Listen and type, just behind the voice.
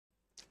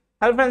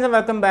Hello friends and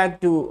welcome back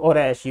to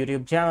Orash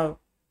YouTube channel.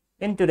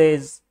 In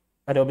today's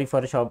Adobe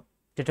Photoshop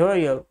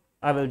tutorial,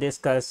 I will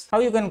discuss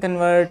how you can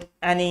convert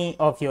any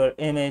of your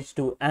image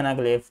to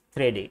Anaglyph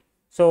 3D.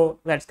 So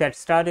let's get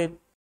started.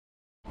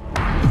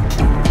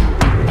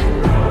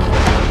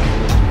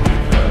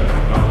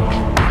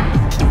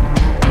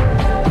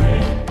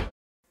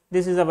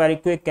 This is a very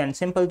quick and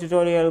simple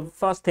tutorial.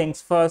 First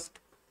things first,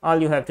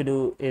 all you have to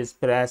do is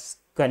press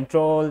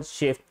Ctrl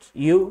Shift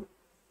U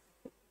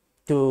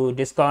to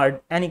discard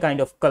any kind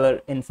of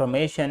color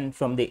information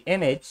from the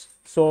image,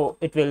 so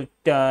it will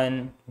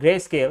turn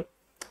grayscale.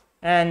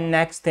 And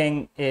next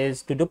thing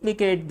is to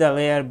duplicate the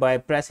layer by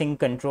pressing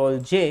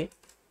Ctrl J,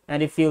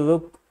 and if you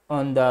look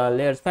on the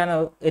layers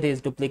panel, it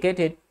is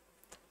duplicated.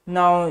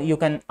 Now you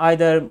can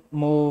either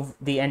move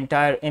the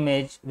entire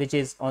image which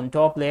is on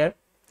top layer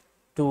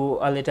to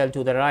a little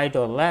to the right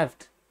or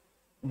left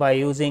by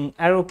using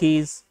arrow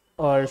keys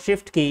or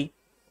shift key,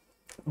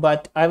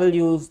 but I will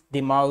use the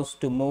mouse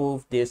to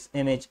move this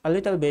image a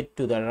little bit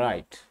to the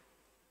right.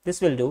 This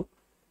will do.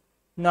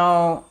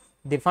 Now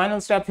the final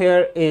step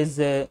here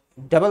is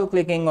double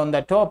clicking on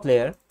the top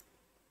layer,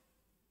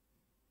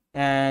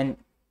 and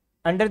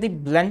under the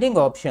blending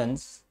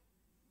options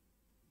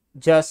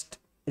just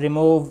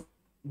remove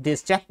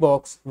this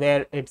checkbox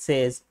where it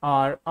says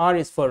R. R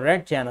is for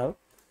red channel,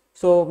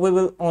 so we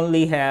will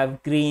only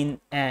have green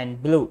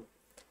and blue.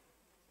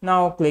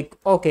 Now click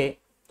OK,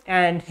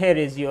 and here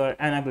is your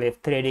Anaglyph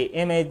 3D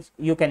image.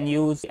 You can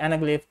use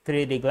Anaglyph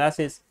 3D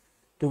glasses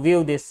to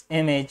view this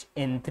image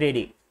in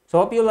 3D. So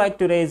hope you liked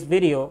today's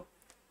video.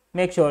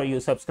 Make sure you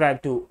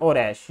subscribe to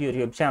Orash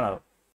YouTube channel.